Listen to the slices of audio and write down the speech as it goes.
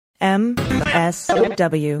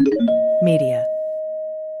MSW Media.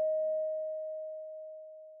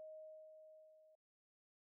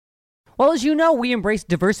 Well, as you know, we embrace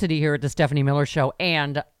diversity here at the Stephanie Miller Show,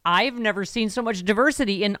 and I've never seen so much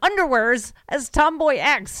diversity in underwears as Tomboy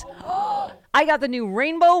X. I got the new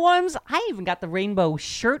rainbow ones. I even got the rainbow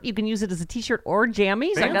shirt. You can use it as a t-shirt or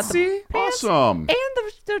jammies. Fancy? I got the pants Awesome. and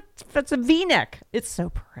it's a V-neck. It's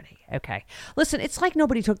so pretty. Okay. Listen, it's like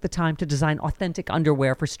nobody took the time to design authentic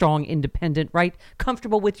underwear for strong, independent, right?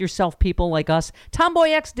 Comfortable with yourself people like us.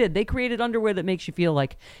 Tomboy X did. They created underwear that makes you feel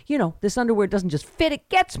like, you know, this underwear doesn't just fit, it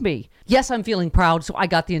gets me. Yes, I'm feeling proud, so I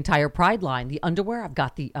got the entire Pride line. The underwear, I've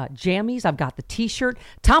got the jammies, I've got the t-shirt.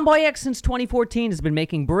 Tomboy X since 2014 has been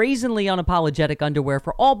making brazenly unapologetic underwear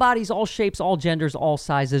for all bodies, all shapes, all genders, all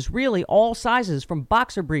sizes. Really, all sizes, from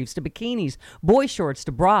boxer briefs to bikinis, boy shorts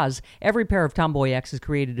to bras. Every pair of Tomboy X is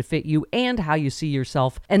created to fit you and how you see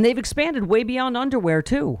yourself. And they've expanded way beyond underwear,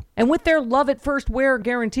 too. And with their love at first wear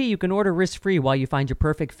guarantee, you can order risk-free while you find your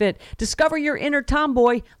perfect fit. Discover your inner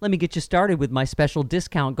tomboy. Let me get you started with my special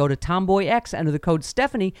discount. Go to Tomboy X, enter the code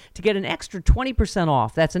Stephanie to get an extra 20%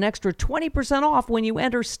 off. That's an extra 20% off when you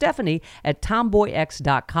enter Stephanie at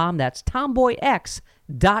tomboyx.com. That's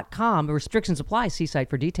tomboyx.com. Restrictions apply. See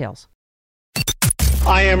site for details.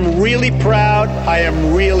 I am really proud. I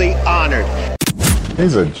am really honored.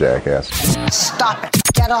 He's a jackass. Stop it.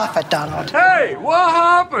 Get off it, Donald. Hey, what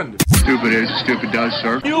happened? Stupid is, stupid does,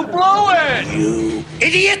 sir. You blew it! You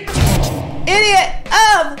idiot! Idiot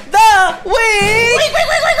of the week! Wait.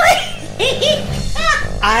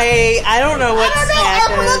 I don't know what's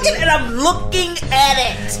happened. I'm looking at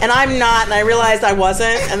it. And I'm not, and I realized I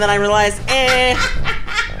wasn't, and then I realized,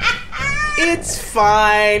 it's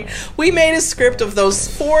fine. We made a script of those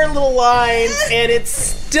 4 little lines, and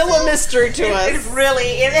it's still a mystery to us.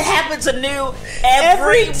 It happens anew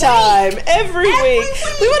every time, week. every week.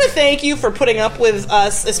 We want to thank you for putting up with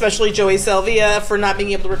us, especially Joey Selvia, for not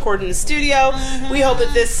being able to record in the studio. Mm-hmm. We hope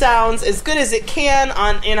that this sounds as good as it can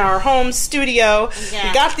in our home studio. Yeah.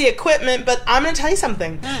 We got the equipment, but I'm going to tell you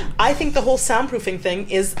something. I think the whole soundproofing thing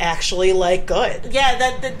is actually, like, good. Yeah,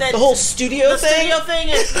 the whole studio thing. The studio thing,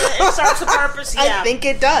 it serves a purpose, yeah. I think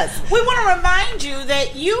it does. We want to remind you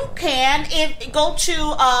that you can go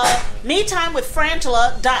to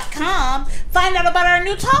MeTimeWithFrangela.com, find out about our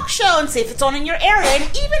new talk show and see if it's on in your area. And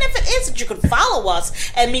even if it isn't, you can follow us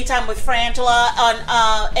at MeTime with Frangela on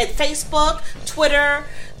at Facebook, Twitter,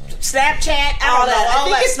 Snapchat, I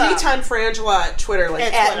think it's MeTime Frangela at Twitter,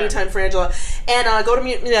 at MeTime Frangela. And go to,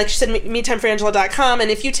 like you said, MeTimeFrangela.com.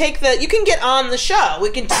 And if you take you can get on the show.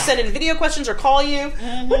 We can send in video questions or call you.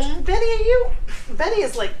 Mm-hmm. Which Benny are you? Benny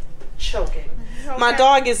is like choking. Okay. My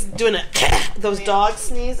dog is doing those dog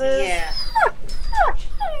sneezes. Yeah.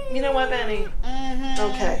 You know what, Benny? Mm-hmm.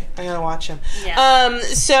 Okay, I gotta watch him. Yeah.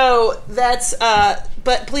 So that's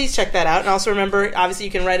but please check that out. And also remember, obviously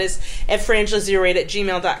you can write us at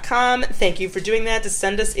frangela08@gmail.com. Thank you for doing that, to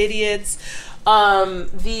send us idiots.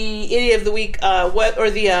 The idiot of the week,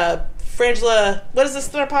 Frangela, what is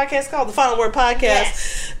this other podcast called? The Final Word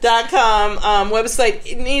Podcast.com website.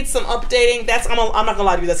 It needs some updating. I'm not gonna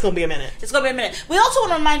lie to you, that's gonna be a minute. It's gonna be a minute. We also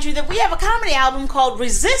want to remind you that we have a comedy album called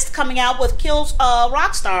Resist coming out with Kill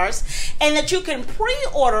Rockstars, and that you can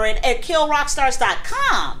pre-order it at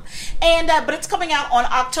killrockstars.com. And but it's coming out on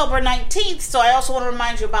October 19th, so I also want to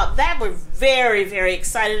remind you about that. We're very, very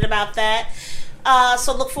excited about that.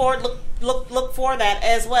 So look for that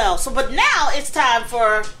as well. So, but now it's time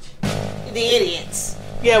for the idiots.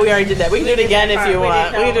 Yeah, we already did that. We can do it again if you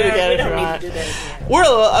want. We can do it again if you want. We're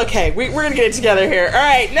gonna get it together here. All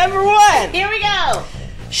right, number 1. Here we go.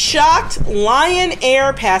 Shocked Lion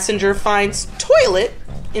Air passenger finds toilet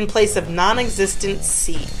in place of non-existent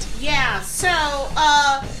seat. Yeah. So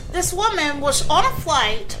this woman was on a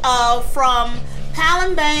flight from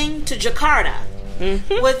Palembang to Jakarta.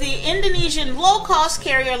 Mm-hmm. With the Indonesian low-cost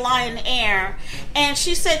carrier Lion Air, and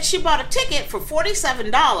she said she bought a ticket for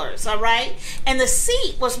 $47, all right? And the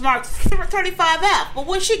seat was marked 35F, but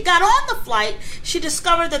when she got on the flight, she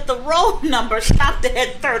discovered that the row number stopped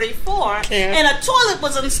at 34, and a toilet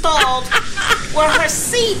was installed where her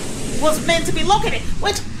seat was meant to be located.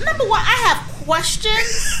 Which, number one, I have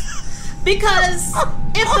questions. Because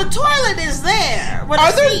if the toilet is there,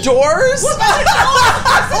 are there doors?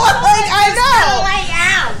 I know.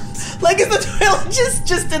 Like, is the toilet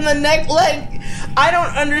just in the neck? Like, I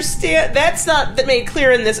don't understand. That's not made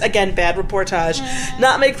clear in this. Again, bad reportage.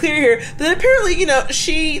 Not made clear here. That apparently,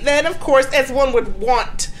 she then, of course, as one would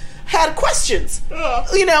want, had questions.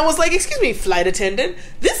 Was like, excuse me, flight attendant,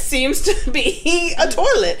 this seems to be a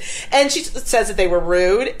toilet. And she says that they were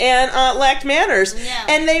rude and lacked manners. Yeah.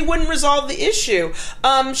 And they wouldn't resolve the issue.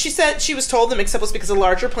 She said she was told the mix-up was because a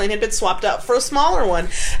larger plane had been swapped out for a smaller one.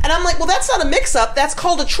 And I'm like, well, that's not a mix-up. That's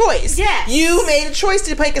called a choice. Yes. You made a choice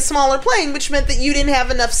to take a smaller plane, which meant that you didn't have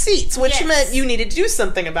enough seats, which meant you needed to do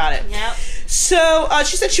something about it. Yep. So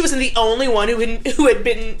she said she wasn't the only one who had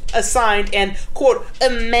been assigned an, quote,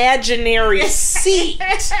 imaginary seat.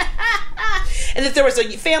 And that there was a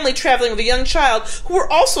family traveling with a young child who were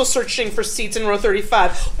also searching for seats in row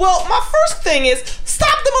 35. Well, my first thing is,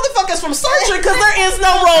 stop the motherfuckers from searching because there is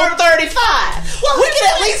no row 35. Well, we can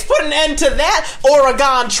at least put an end to that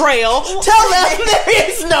Oregon Trail. Tell them there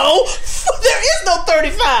is no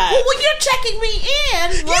 35. Well, when you're checking me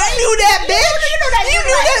in, right? You knew that, bitch. You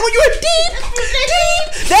knew that when you were deep.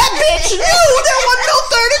 That bitch knew there was no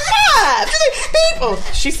 35. She's like, beep. Oh,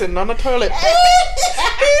 she's sitting on the toilet.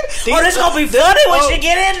 Beep. Oh, this gonna be funny when she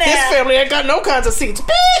get in there. This family ain't got no kinds of seats. Beep,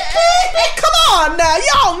 beep, beep. Come on now.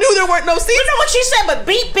 Y'all knew there weren't no seats. You know what she said? But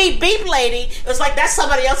beep, beep, beep, lady. It was like, that's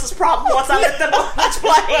somebody else's problem once I let them on this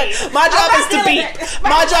plane. My job is to beep.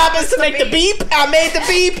 My job is to make the beep. I made the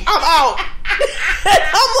beep. I'm out.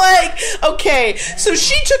 I'm like, okay, so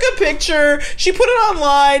she took a picture, she put it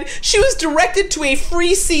online, she was directed to a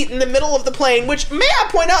free seat in the middle of the plane, which, may I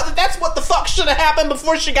point out that that's what the fuck should have happened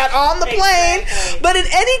before she got on the plane. Exactly. But in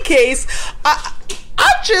any case, I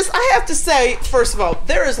have to say, first of all,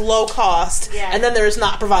 there is low cost, and then there is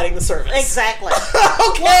not providing the service. Exactly.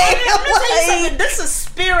 Okay. Well, this is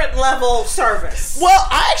Spirit level service. Well,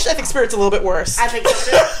 I think Spirit's a little bit worse. I think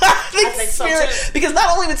so too. I think Spirit, so too. because not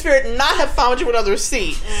only would Spirit not have found you another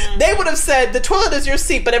seat, they would have said the toilet is your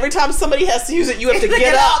seat, but every time somebody has to use it, you have to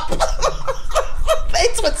get up.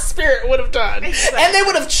 That's what Spirit would have done. Exactly. And they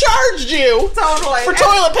would have charged you for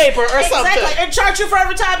toilet paper or something. Exactly. And charged you for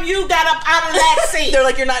every time you got up out of that seat. They're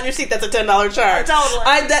like, you're not in your seat, that's a $10 charge.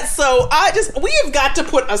 Totally. We have got to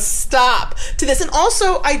put a stop to this. And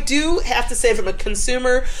also, I do have to say, from a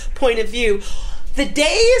consumer point of view, the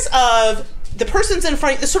days of the person's in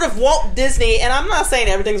front of you, the sort of Walt Disney, and I'm not saying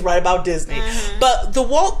everything's right about Disney, but the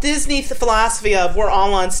Walt Disney philosophy of we're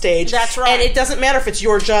all on stage. That's right. And it doesn't matter if it's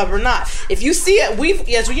your job or not. If you see it, we've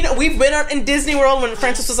been in Disney World when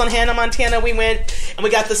Francis was on Hannah Montana. We went and we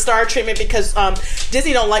got the star treatment because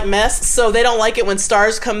Disney don't like mess, so they don't like it when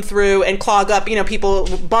stars come through and clog up.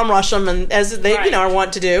 People bum rush them, and as they are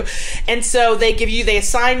wont to do. And so they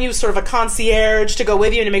assign you sort of a concierge to go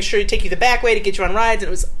with you and to make sure to take you the back way to get you on rides, and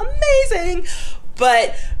it was amazing.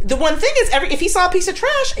 But the one thing is, if he saw a piece of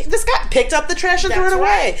trash, this guy picked up the trash and threw it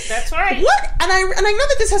away. That's right. What? And I know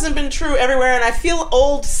that this hasn't been true everywhere, and I feel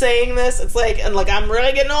old saying this. It's like, I'm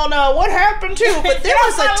really getting old now. What happened to? But there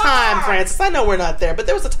was a time, Francis. I know we're not there, but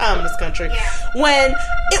there was a time in this country when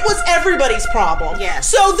it was everybody's problem.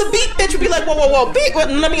 Yes. So the beep bitch would be like, whoa, beep. Let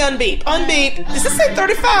me unbeep. Unbeep. Does this say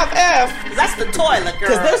 35F? That's the toilet, girl.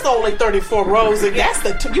 Because there's only 34 rows. And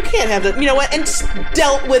that's you can't have the. You know what? And just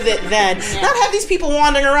dealt with it then. Yeah. Not have these people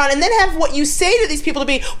wandering around and then have what you say to these people to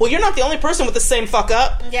be, well, you're not the only person with the same fuck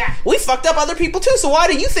up. Yeah. We fucked up other people too, so why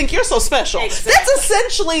do you think you're so special? Exactly. That's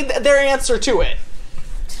essentially their answer to it.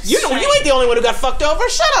 You ain't the only one who got fucked over.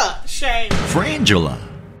 Shut up. Shame. Frangela.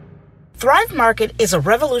 Thrive Market is a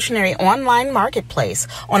revolutionary online marketplace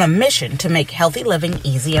on a mission to make healthy living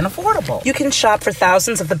easy and affordable. You can shop for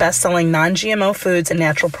thousands of the best-selling non-GMO foods and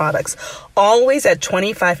natural products, always at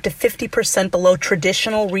 25 to 50% below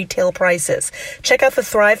traditional retail prices. Check out the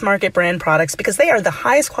Thrive Market brand products because they are the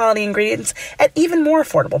highest quality ingredients at even more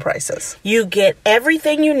affordable prices. You get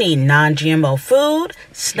everything you need: non-GMO food,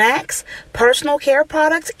 snacks, personal care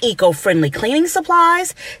products, eco-friendly cleaning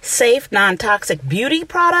supplies, safe, non-toxic beauty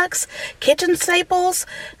products, kitchen staples,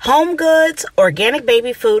 home goods, organic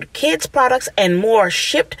baby food, kids products, and more,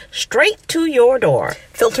 shipped straight to your door.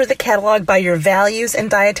 Filter the catalog by your values and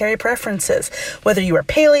dietary preferences. Whether you are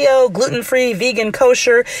paleo, gluten-free, vegan,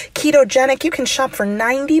 kosher, ketogenic, you can shop for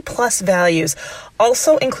 90 plus values,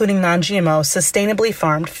 also including non-GMO, sustainably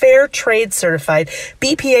farmed, fair trade certified,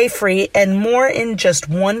 BPA free, and more in just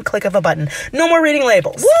one click of a button. No more reading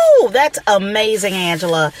labels. Woo! That's amazing,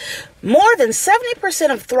 Angela. More than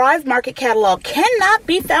 70% of Thrive Market catalog cannot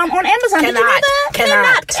be found on Amazon. Did you know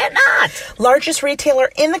that? Cannot. Largest retailer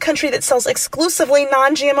in the country that sells exclusively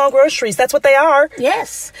non-GMO groceries. That's what they are.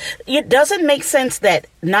 Yes. It doesn't make sense that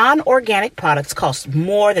non-organic products cost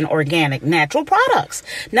more than organic natural products.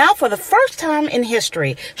 Now, for the first time in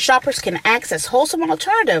history, shoppers can access wholesome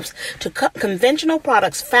alternatives to conventional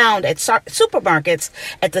products found at supermarkets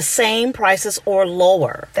at the same prices or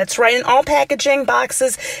lower. That's right, and all packaging,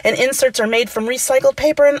 boxes, and inserts are made from recycled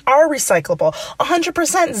paper and are recyclable.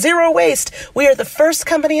 100% zero waste. We are the first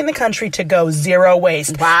company in the country to go zero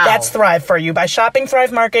waste. Wow. That's Thrive for you. By shopping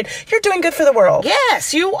Thrive Market, you're doing good for the world.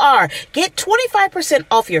 Yes, you are. Get 25%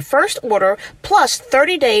 off your first order plus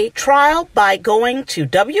 30-day trial by going to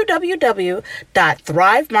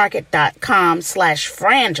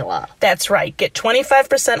www.thrivemarket.com/Frangela. That's right. Get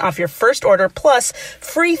 25% off your first order plus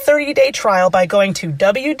free 30-day trial by going to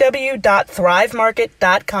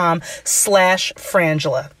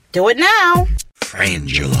www.thrivemarket.com/Frangela. Do it now.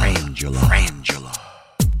 Frangela.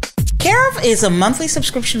 Care of is a monthly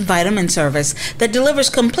subscription vitamin service that delivers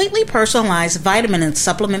completely personalized vitamin and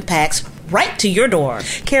supplement packs right to your door.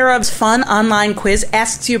 Care of's fun online quiz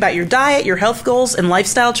asks you about your diet, your health goals, and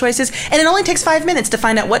lifestyle choices, and it only takes 5 minutes to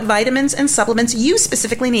find out what vitamins and supplements you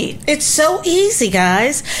specifically need. It's so easy,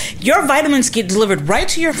 guys. Your vitamins get delivered right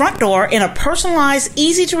to your front door in a personalized,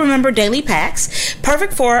 easy-to-remember daily packs,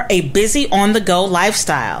 perfect for a busy, on-the-go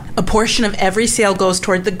lifestyle. A portion of every sale goes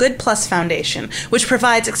toward the Good Plus Foundation, which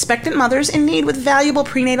provides expectant mothers in need with valuable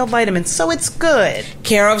prenatal vitamins, so it's good.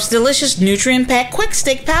 Care of's delicious nutrient-packed quick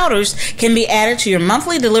stick powders can be added to your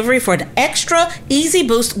monthly delivery for an extra easy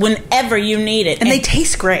boost whenever you need it. And they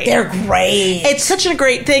taste great. They're great. It's such a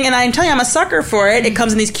great thing, and I'm telling you, I'm a sucker for it. It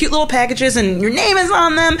comes in these cute little packages, and your name is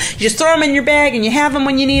on them. You just throw them in your bag, and you have them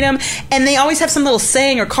when you need them. And they always have some little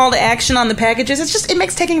saying or call to action on the packages. It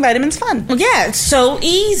makes taking vitamins fun. Yeah, it's so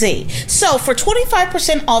easy. So for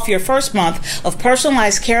 25% off your first month of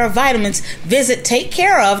personalized Care of vitamins, visit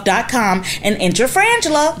takecareof.com and enter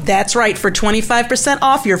Frangela. That's right. For 25%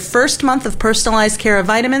 off your first month of personalized Care of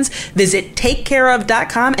vitamins, visit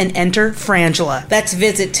takecareof.com and enter Frangela. That's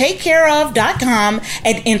visit takecareof.com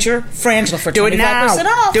and enter Frangela for 25%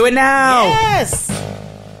 off. Do it now. Yes.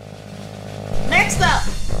 Next up,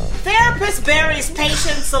 therapist buries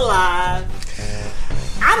patients alive.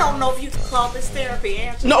 I don't know if you can call this therapy,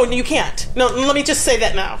 Angela. No, you can't. No, let me just say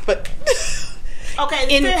that now. But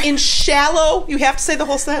Okay. In shallow, you have to say the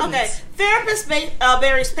whole sentence. Okay. Therapist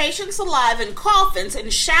buries patients alive in coffins in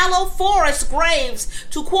shallow forest graves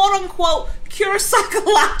to quote unquote cure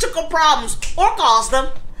psychological problems or cause them.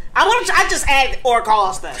 I just added or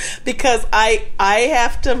cause them because I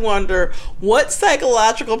have to wonder what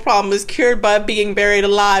psychological problem is cured by being buried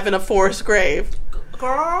alive in a forest grave.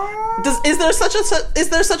 Girl. Is there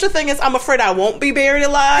such a thing as I'm afraid I won't be buried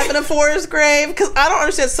alive in a forest grave? Because I don't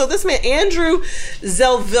understand. So this man, Andrew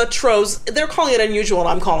Zelvatros, they're calling it unusual and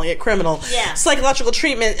I'm calling it criminal. Yeah. Psychological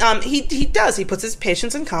treatment. He puts his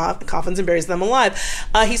patients in coffins and buries them alive.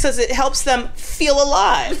 He says it helps them feel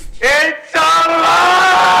alive. It's alive!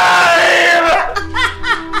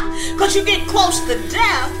 Because you get close to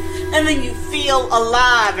death. And then you feel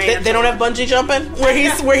alive. They don't have bungee jumping where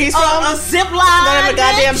he's from. A zip line. They don't have a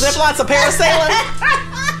goddamn zip line. It's a parasailing.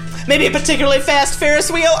 Maybe a particularly fast Ferris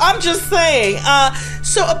wheel. I'm just saying.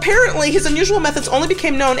 So apparently his unusual methods only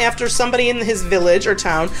became known after somebody in his village or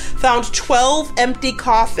town found 12 empty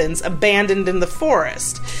coffins abandoned in the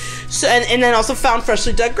forest. So, and then also found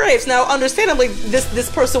freshly dug graves. Now, understandably, this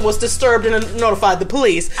person was disturbed and notified the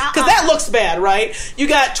police because that looks bad, right? You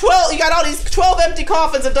got all these 12 empty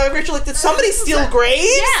coffins and dug graves. You're like, did somebody steal graves?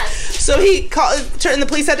 Yes. So he called, and the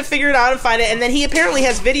police had to figure it out and find it. And then he apparently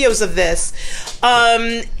has videos of this.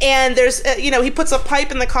 And there's, he puts a pipe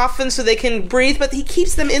in the coffin so they can breathe, but he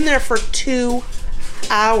keeps them in there for 2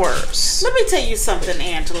 hours. Let me tell you something,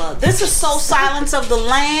 Angela. This is so Silence of the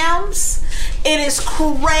Lambs. It is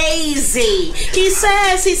crazy. He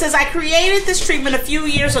says, I created this treatment a few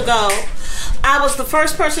years ago. I was the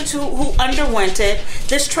first person who underwent it.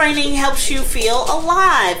 This training helps you feel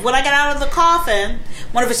alive. When I got out of the coffin,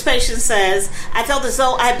 one of his patients says, I felt as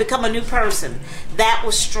though I had become a new person. That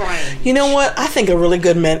was strange. You know what? I think a really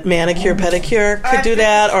good manicure, pedicure could do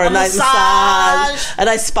that, or a nice massage, a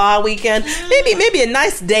nice spa weekend. Maybe a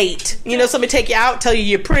nice date. Somebody take you out, tell you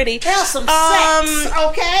you're pretty. Have some sex,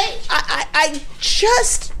 okay? I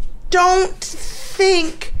just don't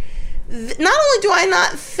think. Not only do I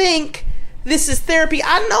not think this is therapy,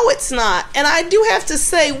 I know it's not. And I do have to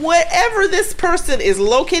say, wherever this person is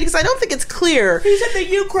located, because I don't think it's clear. He's in the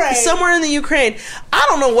Ukraine. Somewhere in the Ukraine. I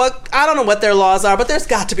don't know what their laws are, but there's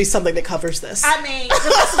got to be something that covers this. I mean,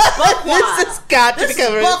 this is book-wise. This has got to be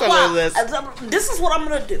covered. This is what I'm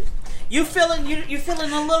going to do. You feeling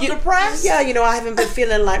a little depressed? Yeah, I haven't been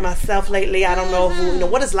feeling like myself lately. I don't know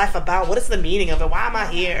what is life about? What is the meaning of it? Why am I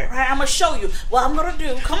here? Right, I'm gonna show you. What I'm gonna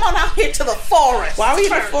do? Come on out here to the forest. Why are we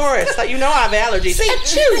in the forest? Like, I have allergies.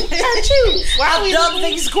 Achoo! Why I dug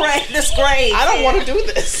this grave. I don't want to do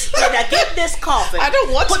this. Now get this coffin. I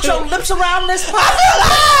don't want Put to. your lips around this pot. I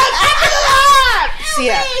feel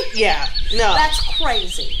alive. Yeah. No. That's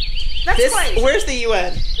crazy. That's crazy. Where's the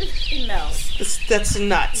UN? No. That's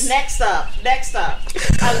nuts. Next up.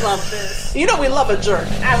 I love this. We love a jerk.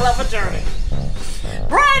 I love a journey.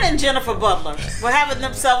 Brian and Jennifer Butler were having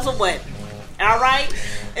themselves a wedding. All right?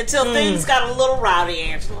 Until things got a little rowdy,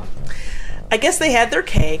 Angela. I guess they had their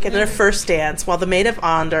cake and their first dance while the maid of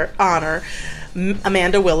honor,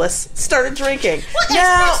 Amanda Willis, started drinking.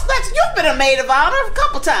 Well, you've been a maid of honor a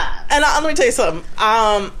couple times. And let me tell you something.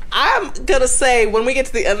 I'm going to say, when we get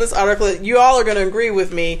to the end of this article, you all are going to agree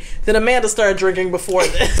with me that Amanda started drinking before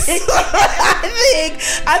this.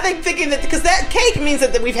 I think thinking that, because that cake means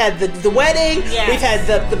that we've had the wedding, we've had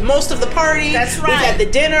the most of the party, that's right. We've had the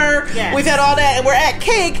dinner, we've had all that, and we're at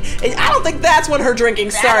cake, and I don't think that's when her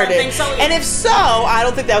drinking started. I don't think so either. And if so, I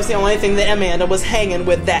don't think that was the only thing that Amanda was hanging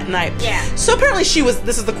with that night. Yeah. So apparently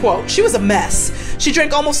this is the quote, she was a mess. She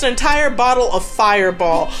drank almost an entire bottle of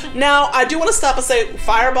Fireball. Now, I do want to stop and say,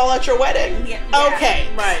 Fireball at your wedding? Yeah. Okay.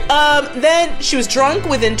 Right. Then she was drunk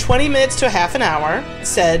within 20 minutes to a half an hour,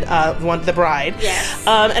 said the bride. Yes.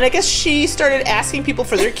 And I guess she started asking people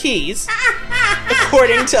for their keys,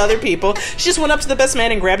 according to other people. She just went up to the best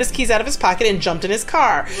man and grabbed his keys out of his pocket and jumped in his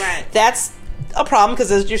car. Right. That's a problem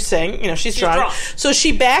because, as you're saying, she's drunk. So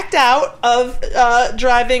she backed out of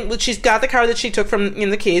driving. She's got the car that she took from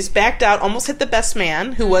the keys, backed out, almost hit the best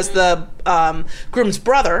man, who was the groom's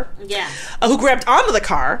brother, who grabbed onto the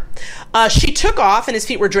car. She took off and his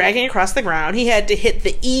feet were dragging across the ground. He had to hit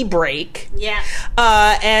the e-brake. Yeah.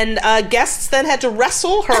 And guests then had to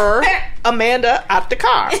wrestle her, Amanda, out the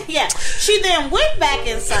car. Yeah. She then went back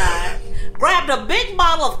inside, grabbed a big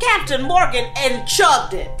bottle of Captain Morgan and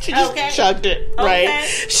chugged it. She just chugged it, right? Okay.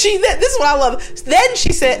 This is what I love.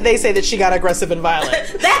 Then they say that she got aggressive and violent.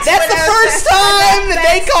 That's the first time that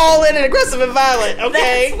they call in an aggressive and violent.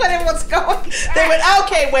 Okay, that's when it was going. They went,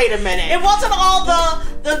 okay, wait a minute. It wasn't all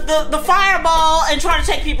the Fireball and trying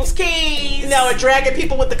to take people's keys. No, and dragging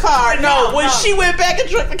people with the car. No, when she went back and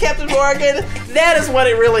drank the Captain Morgan, that is when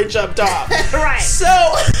it really jumped off. Right. So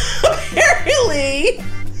apparently,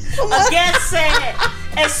 again said,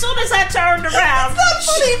 as soon as I turned around, it's not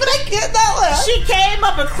funny, but I can't not laugh. She came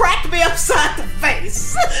up and cracked me upside the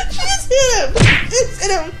face. She just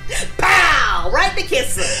hit him. Pow! Right in the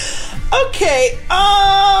kisser. Okay,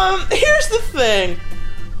 here's the thing.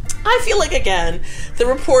 I feel like, again, the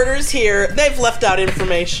reporters here, they've left out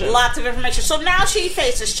information. Lots of information. So now she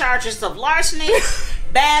faces charges of larceny,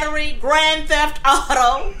 battery, grand theft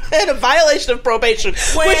auto, and a violation of probation,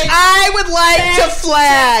 which I would like to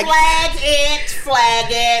flag. Flag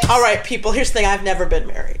it. All right, people, here's the thing. I've never been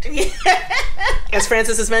married. As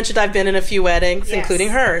Frances has mentioned, I've been in a few weddings, including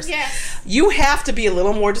hers. Yes. You have to be a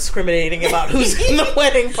little more discriminating about who's in the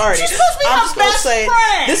wedding party. She's supposed to be her best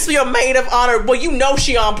friend. This is your maid of honor. Well,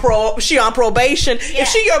 she on probation. Yeah. If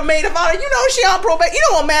she your maid of honor, she on probation. You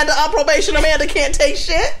know Amanda on probation. Amanda can't take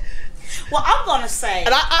shit. Well, I'm gonna say,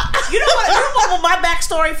 and you know what my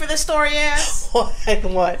backstory for this story is?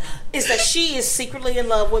 What? Is that she is secretly in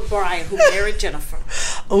love with Brian, who married Jennifer.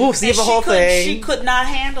 Ooh, see the whole thing. She could not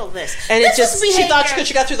handle this. And she thought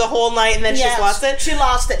she got through the whole night and then she just lost it? She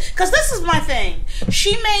lost it. Because this is my thing.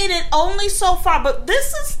 She made it only so far, but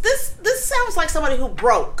this sounds like somebody who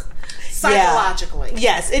broke. Psychologically. Yeah.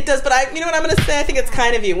 Yes, it does. But you know what I'm going to say? I think it's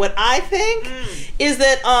kind of you. What I think is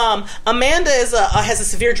that Amanda has a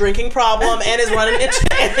severe drinking problem and is running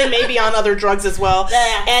and maybe on other drugs as well.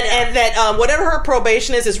 And that whatever her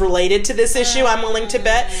probation is related to this issue, I'm willing to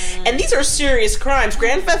bet. And these are serious crimes.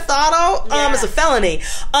 Grand theft auto is a felony.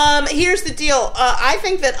 Here's the deal. I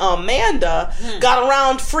think that Amanda got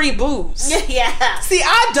around free booze. Yeah. See,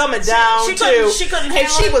 I dumb it down too. She couldn't handle it.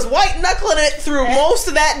 And she was white knuckling it through most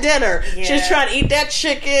of that dinner. Yeah. She was trying to eat that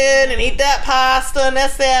chicken and eat that pasta and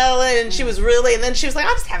that salad, and she was really, and then she was like,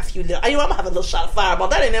 I'll just have a few little, I'm gonna have a little shot of Fireball.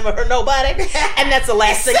 That ain't never hurt nobody. And that's the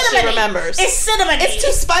last thing she remembers. It's cinnamon. It's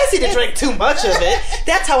too spicy to drink too much of it.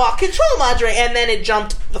 That's how I'll control my drink. And then it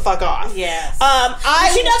jumped the fuck off. Yes.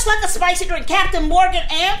 She does like a spicy drink. Captain Morgan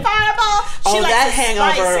and Fireball. She likes that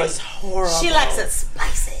hangover was horrible. She likes it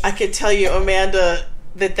spicy. I could tell you, Amanda,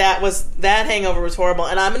 that hangover was horrible.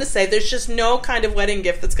 And I'm going to say there's just no kind of wedding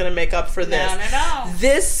gift that's going to make up for this. No.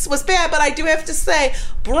 This was bad, but I do have to say,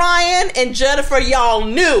 Brian and Jennifer, y'all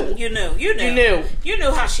knew. You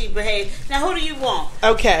knew how she behaved. Now, who do you want?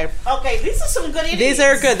 Okay, these are some good idiots. these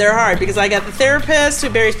are good. They're hard because I got the therapist who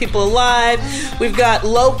buries people alive. We've got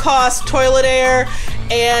low-cost toilet air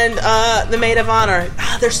and the maid of honor.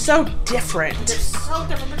 They're so different.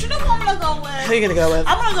 But you know who I'm going to go with? Who are you going to go with?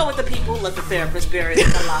 I'm going to go with the people who let the therapist bury them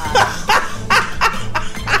alive.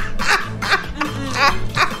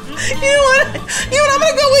 You know what? I'm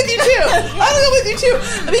going to go with you too. I'm going to go with you too.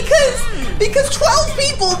 Because 12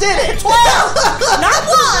 people did it. 12. Not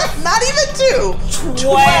one. Not even 2.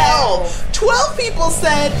 12 people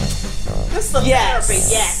said... This is a therapy.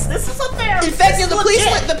 Yes, this is a therapy. In fact,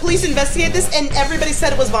 the police investigated this, and everybody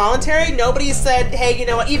said it was voluntary. Nobody said, "Hey, you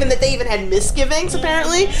know what?" Even that they even had misgivings,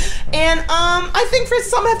 apparently. And I think,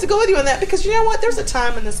 Francis, I'm gonna have to go with you on that because you know what? There's a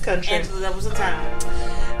time in this country. Angela, there was a time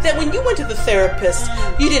that when you went to the therapist,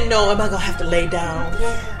 you didn't know, am I gonna have to lay down?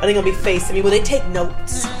 Are they gonna be facing me? Will they take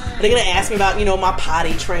notes? Are they gonna ask me about, my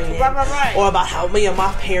potty training? Right. Or about how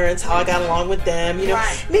my parents, how I got along with them,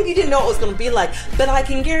 Right. Maybe you didn't know what it was gonna be like, but I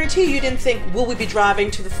can guarantee you didn't think, will we be driving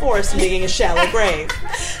to the forest and digging a shallow grave?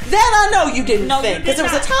 That I know you didn't think, because there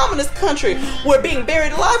was a time in this country where being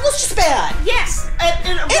buried alive was just bad. Yes. And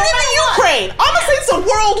in Ukraine, I'm gonna say it's a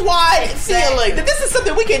worldwide feeling that this is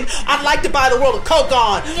something I'd like to buy the world a Coke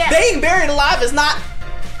on. Yes. Being buried alive is not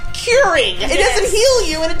curing. It doesn't heal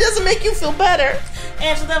you, and it doesn't make you feel better.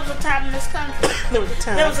 Angela, there was a time in this country. There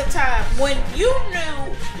was a time when you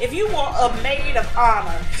knew if you were a maid of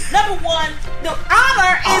honor. Number one, the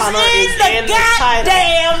honor is in the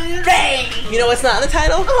goddamn name. You know what's not in the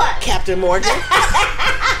title? What? Captain Morgan.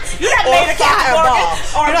 You're not made of Captain Morgan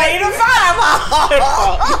or made of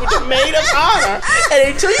Fireball. You're made of honor.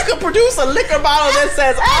 And until you can produce a liquor bottle that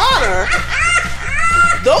says honor,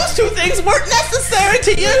 those two things weren't necessary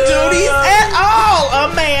to your duties at all,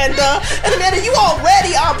 Amanda. And Amanda, you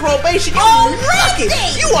already on probation. You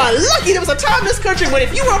are lucky. There was a time in this country when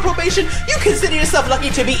if you were on probation, you consider yourself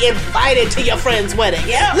lucky to be invited to your friend's wedding.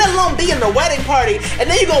 Yeah. Let alone be in the wedding party. And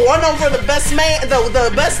then you go run over the best man,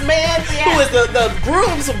 the best man who is the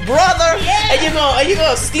groom's brother. Yeah. And you're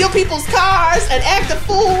gonna steal people's cars and act a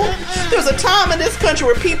fool. There was a time in this country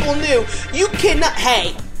where people knew you cannot.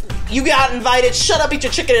 Hey. You got invited. Shut up, eat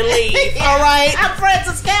your chicken, and leave. All right? I'm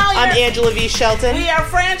Francis Callier. I'm Angela V. Shelton. We are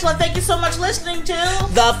Frangela. Thank you so much for listening to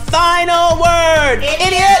The Final Word.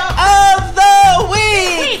 Idiot of the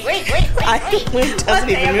Week. Wait. It doesn't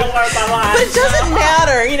even move. But it doesn't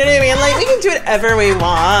matter. You know what I mean? Like, we can do whatever we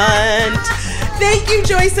want. Thank you,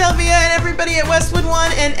 Joyce Elvia, and everybody at Westwood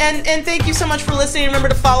One, and thank you so much for listening. Remember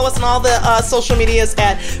to follow us on all the social medias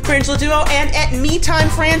at Frangela Duo and at MeTime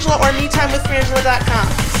Frangela or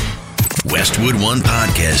MeTimeWithFrangela.com. Westwood One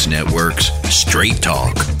Podcast Network's Straight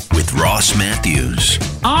Talk with Ross Matthews.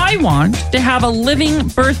 I want to have a living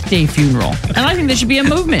birthday funeral, and I think there should be a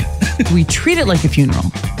movement. We treat it like a funeral,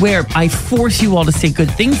 where I force you all to say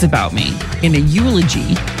good things about me in a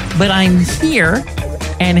eulogy, but I'm here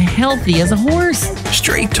and healthy as a horse.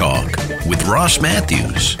 Straight Talk with Ross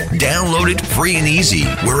Matthews. Download it free and easy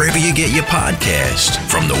wherever you get your podcast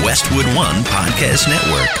from the Westwood One Podcast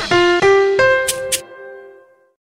Network.